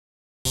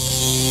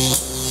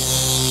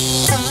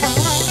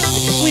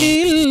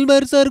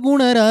Wilbur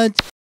Sargunaraj.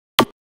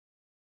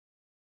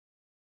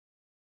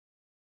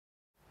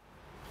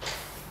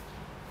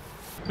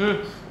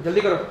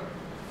 जल्दी करो.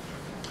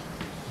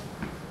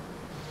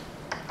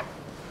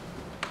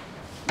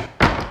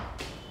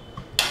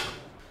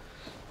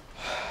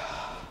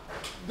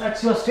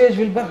 That's your stage,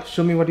 Wilbur.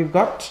 Show me what you've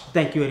got.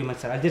 Thank you very much,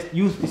 sir. I'll just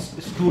use this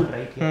stool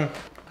right here.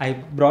 I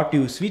brought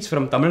you sweets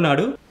from Tamil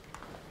Nadu.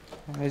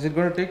 Is it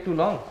going to take too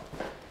long?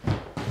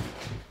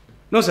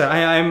 No, sir.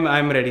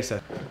 I'm ready, sir.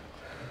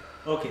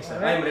 Okay, sir.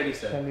 Right. I'm ready,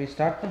 sir. Shall we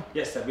start now?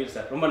 Yes, sir. We'll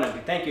start. Romba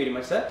nandri. Thank you very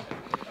much, sir.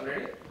 I'm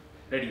ready.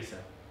 Ready,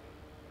 sir.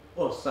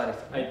 Oh, sorry,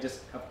 sir. I just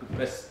have to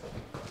press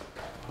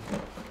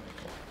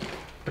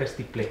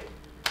the play.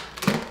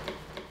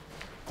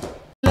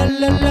 La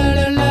la la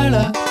la la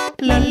la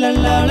la la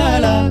la la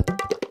la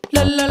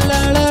la la la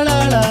la la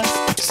la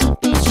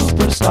super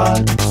superstar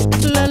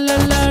la la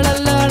la la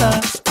la la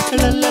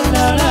la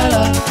la la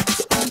la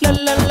la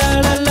la la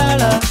la la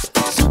la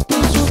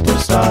super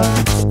superstar.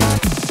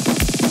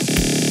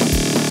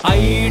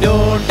 I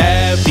don't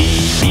have the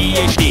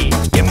B.E.d,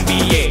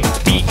 M.B.A,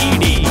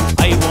 B.E.d.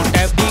 I won't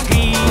have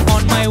degree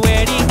on my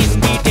wedding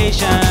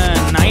invitation.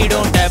 I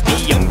don't have the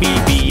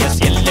M.B.B.S,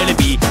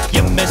 L.L.B,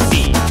 M.S.c.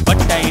 But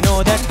I know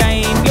that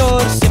I'm your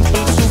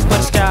simple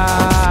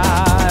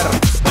superstar.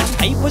 When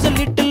I was a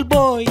little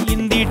boy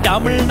in the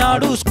Tamil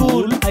Nadu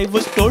School, I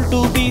was told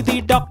to be the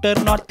doctor,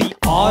 not the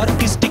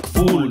artistic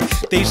fool.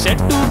 They said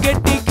to get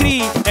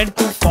degree and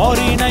to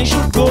foreign I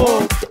should go.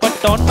 But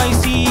on my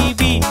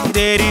CV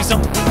there is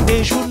something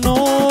they should know.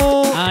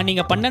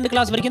 நீங்க 12th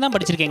class வரைக்கும் தான்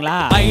படிச்சிருக்கீங்களா?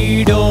 I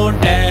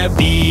don't have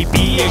the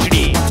Ph.D,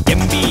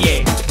 M.B.A,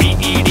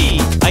 B.E.d.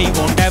 I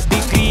won't have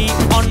degree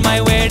on my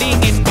wedding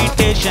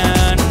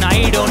invitation.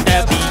 I don't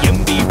have the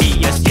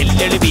M.B.B.S,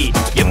 L.L.B,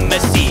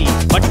 M.S.c.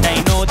 But I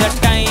know that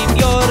I'm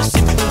your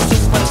simple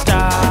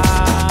superstar.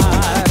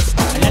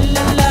 La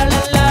la la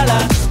la la la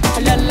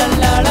la la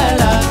la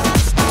la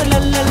la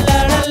la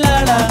la la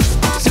la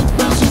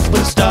simple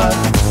superstar.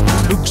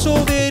 Look so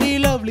very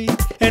lovely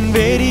and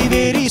very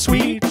very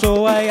sweet. So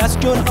I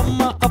asked your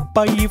amma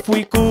appa if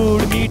we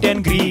could meet and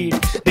greet.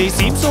 They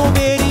seem so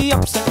very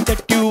upset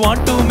that you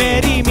want to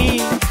marry me.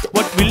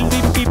 What will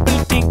the people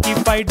think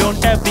if I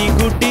don't have the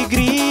good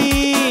degree?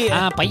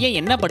 பையன்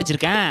என்ன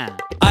படிச்சிருக்கேன்?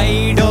 I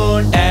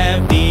don't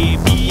have the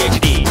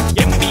Ph.D,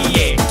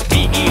 M.B.A,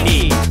 B.E.d.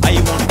 I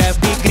won't have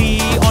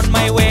degree on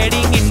my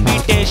wedding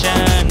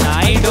invitation.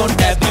 I don't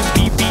have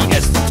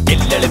M.B.B.S,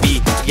 L.L.B,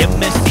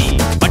 M.S.c.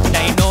 But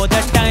I know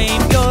that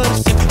I'm your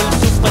simple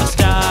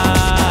superstar.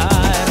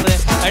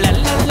 La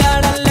la la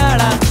la la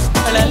la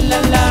la la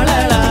la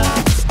la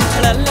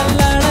la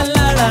la la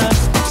la la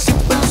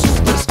simple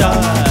superstar.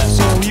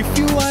 So if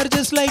you are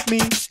just like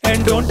me and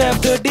don't have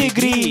the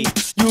degree,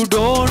 you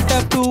don't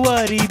have to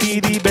worry, be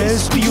the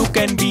best you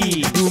can be.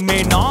 You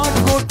may not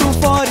go to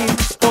foreign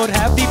or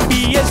have the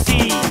B.Sc.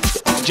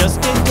 Just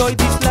enjoy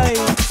this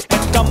life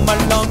and come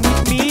along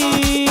with me.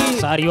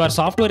 Sir, you are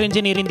software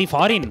engineer in the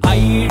foreign.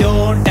 I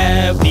don't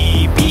have the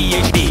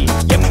Ph.D,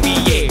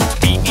 M.B.A,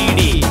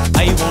 B.E.d.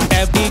 I won't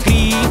have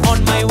degree on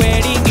my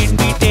wedding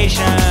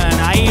invitation.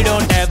 I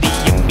don't have the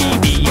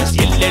M.B.B.S,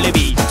 L.L.B,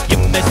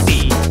 M.S.c.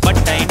 But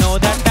I know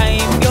that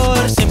I'm your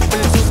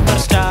simple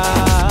superstar.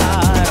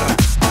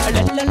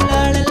 La la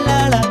la la la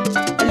la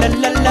la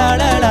la la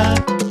la la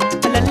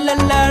la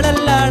la la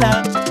la la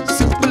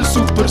simple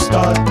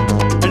superstar.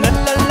 La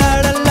la la la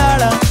la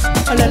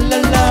la la la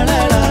la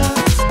la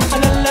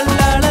la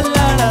la la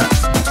la la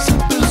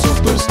simple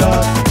superstar.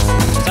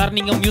 Sir,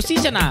 நீங்க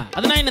musician-ஆ?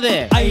 அதுனா என்னது?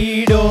 I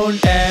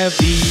don't have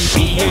the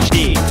Ph.D,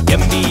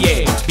 M.B.A,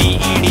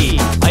 B.E.d.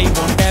 I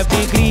won't have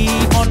degree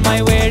on my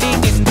wedding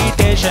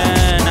invitation.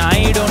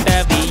 I don't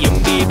have the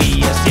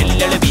M.B.B.S,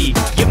 L.L.B,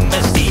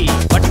 M.S.c.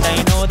 But I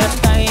know that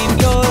I'm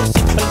your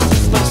simple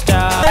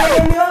superstar.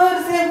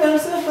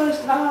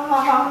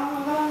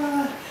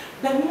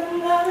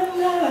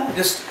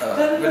 Just,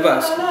 Wilbur,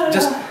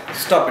 just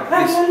stop it,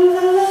 please.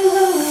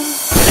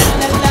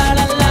 La la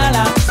la la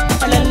la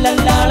la la la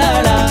la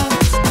la la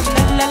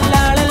la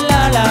la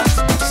la la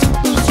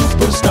Simple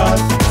superstar.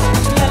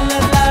 la la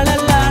la la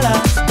la la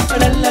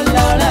la la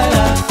la la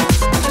la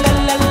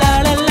la la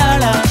la la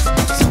la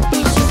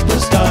Simple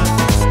superstar.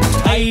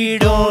 I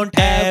don't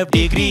have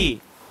degree.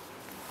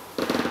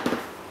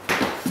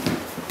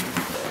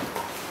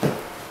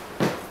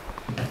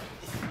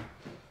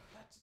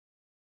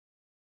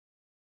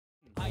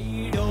 I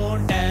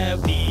don't have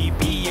the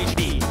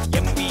Ph.D,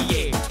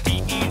 M.B.A,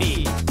 B.E.d.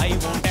 I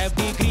won't have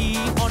degree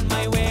on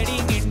my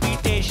wedding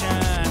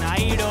invitation.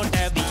 I don't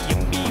have the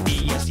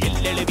M.B.B.S,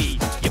 L.L.B,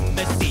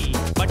 M.S.c.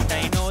 But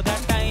I know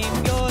that I'm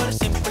your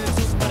simple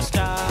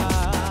superstar.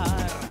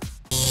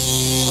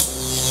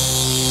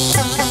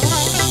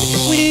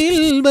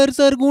 Wilbur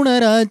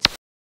Sargunaraj.